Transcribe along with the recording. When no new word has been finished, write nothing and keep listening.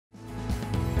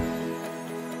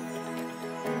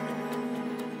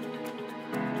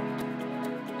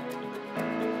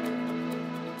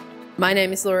My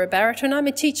name is Laura Barrett and I'm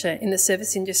a teacher in the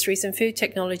Service Industries and Food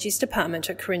Technologies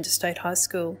Department at Corinda State High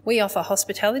School. We offer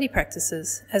hospitality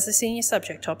practices as a senior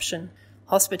subject option.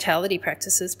 Hospitality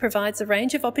practices provides a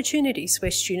range of opportunities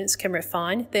where students can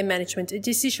refine their management and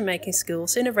decision-making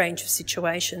skills in a range of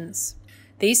situations.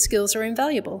 These skills are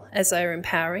invaluable as they are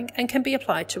empowering and can be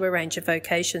applied to a range of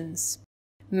vocations.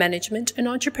 Management and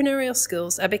entrepreneurial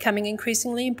skills are becoming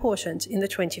increasingly important in the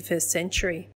 21st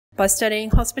century. By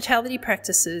studying hospitality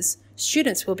practices,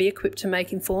 students will be equipped to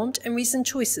make informed and reasoned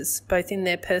choices both in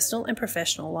their personal and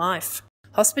professional life.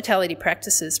 Hospitality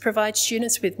practices provide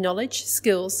students with knowledge,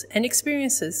 skills, and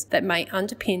experiences that may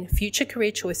underpin future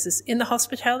career choices in the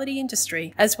hospitality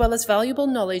industry, as well as valuable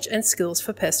knowledge and skills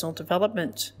for personal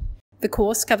development. The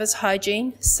course covers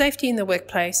hygiene, safety in the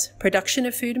workplace, production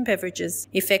of food and beverages,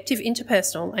 effective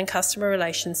interpersonal and customer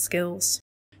relations skills.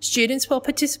 Students will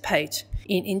participate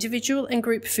in individual and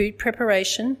group food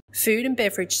preparation, food and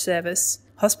beverage service,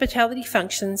 hospitality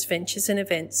functions, ventures and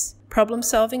events, problem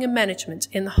solving and management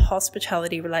in the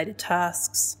hospitality-related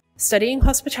tasks. Studying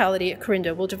hospitality at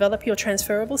Corinda will develop your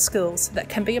transferable skills that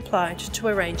can be applied to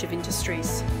a range of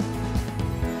industries.